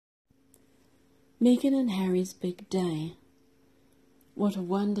Meghan and Harry's big day. What a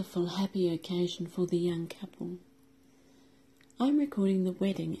wonderful, happy occasion for the young couple. I'm recording the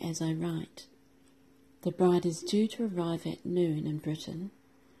wedding as I write. The bride is due to arrive at noon in Britain,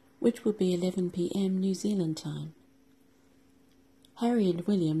 which will be 11 p.m. New Zealand time. Harry and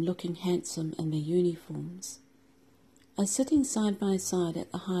William, looking handsome in their uniforms, are sitting side by side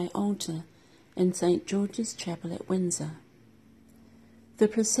at the high altar in St. George's Chapel at Windsor. The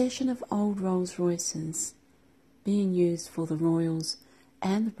procession of old Rolls Royces, being used for the royals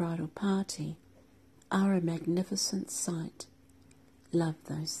and the bridal party, are a magnificent sight. Love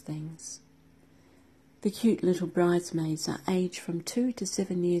those things. The cute little bridesmaids are aged from 2 to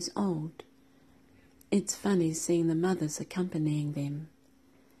 7 years old. It's funny seeing the mothers accompanying them.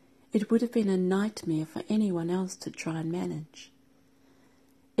 It would have been a nightmare for anyone else to try and manage.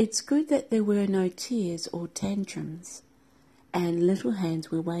 It's good that there were no tears or tantrums, and little hands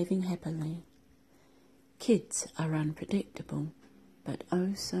were waving happily. Kids are unpredictable, but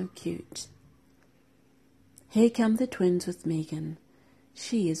oh so cute. Here come the twins with Meghan.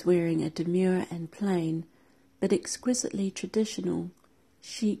 She is wearing a demure and plain, but exquisitely traditional,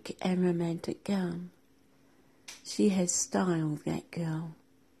 chic and romantic gown. She has style, that girl.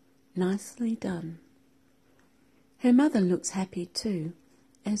 Nicely done. Her mother looks happy too,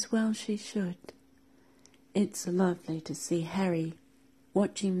 as well she should. It's lovely to see Harry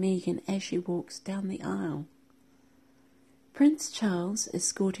watching Meghan as she walks down the aisle. Prince Charles,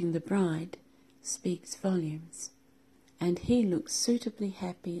 escorting the bride, speaks volumes, and he looks suitably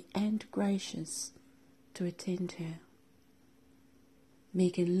happy and gracious to attend her.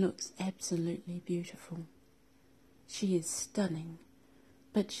 Meghan looks absolutely beautiful. She is stunning,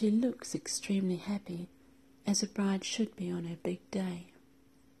 but she looks extremely happy, as a bride should be on her big day.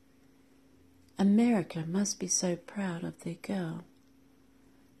 America must be so proud of their girl.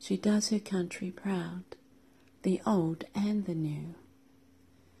 She does her country proud, the old and the new.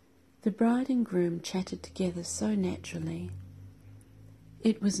 The bride and groom chatted together so naturally.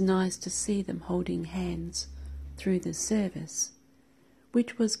 It was nice to see them holding hands through the service,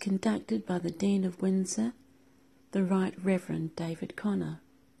 which was conducted by the Dean of Windsor, the Right Reverend David Connor.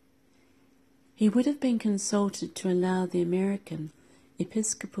 He would have been consulted to allow the American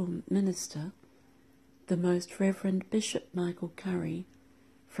Episcopal minister, the Most Reverend Bishop Michael Curry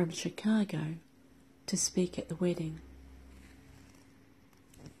from Chicago, to speak at the wedding.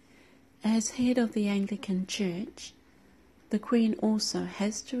 As head of the Anglican Church, the Queen also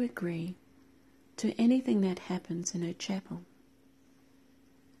has to agree to anything that happens in her chapel.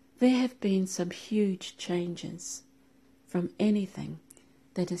 There have been some huge changes from anything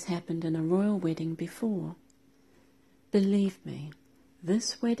that has happened in a royal wedding before. Believe me,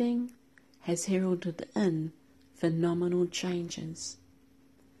 this wedding has heralded in phenomenal changes.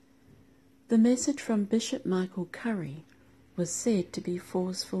 The message from Bishop Michael Curry was said to be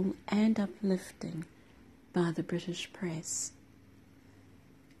forceful and uplifting by the British press.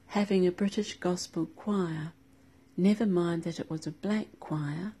 Having a British gospel choir, never mind that it was a black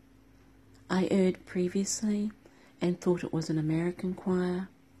choir, I heard previously and thought it was an American choir,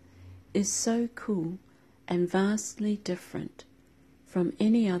 is so cool and vastly different from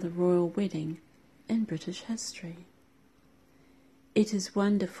any other royal wedding in British history. It is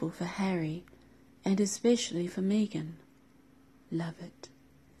wonderful for Harry and especially for Meghan. Love it.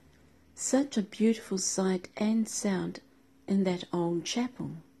 Such a beautiful sight and sound in that old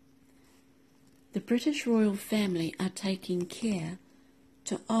chapel. The British royal family are taking care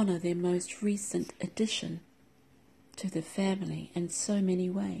to honour their most recent addition to the family in so many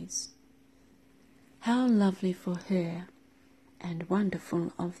ways. How lovely for her and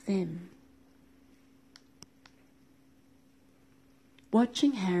wonderful of them.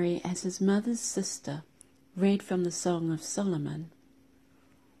 Watching Harry as his mother's sister read from the Song of Solomon,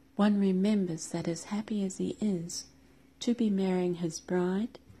 one remembers that as happy as he is to be marrying his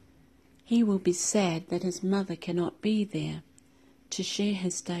bride, he will be sad that his mother cannot be there to share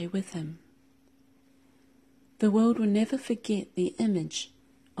his day with him. The world will never forget the image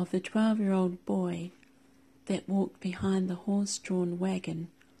of the 12-year-old boy that walked behind the horse-drawn wagon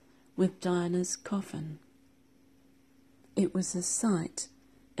with Diana's coffin. It was a sight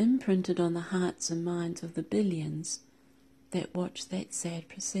imprinted on the hearts and minds of the billions that watched that sad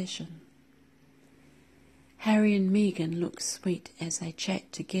procession. Harry and Meghan look sweet as they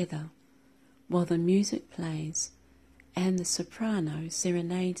chat together while the music plays and the soprano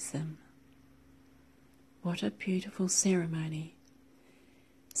serenades them. What a beautiful ceremony.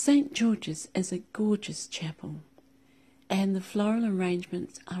 St. George's is a gorgeous chapel, and the floral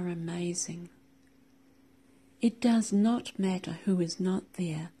arrangements are amazing. It does not matter who is not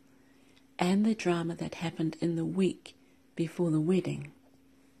there, and the drama that happened in the week before the wedding.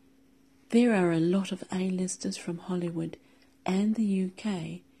 There are a lot of A-listers from Hollywood and the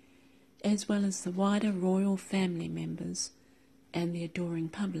UK, as well as the wider royal family members and the adoring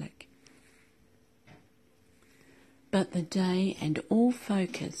public. But the day and all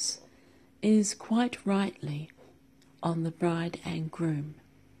focus is quite rightly on the bride and groom.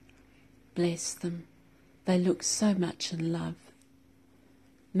 Bless them, they look so much in love.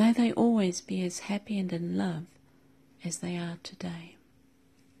 May they always be as happy and in love as they are today.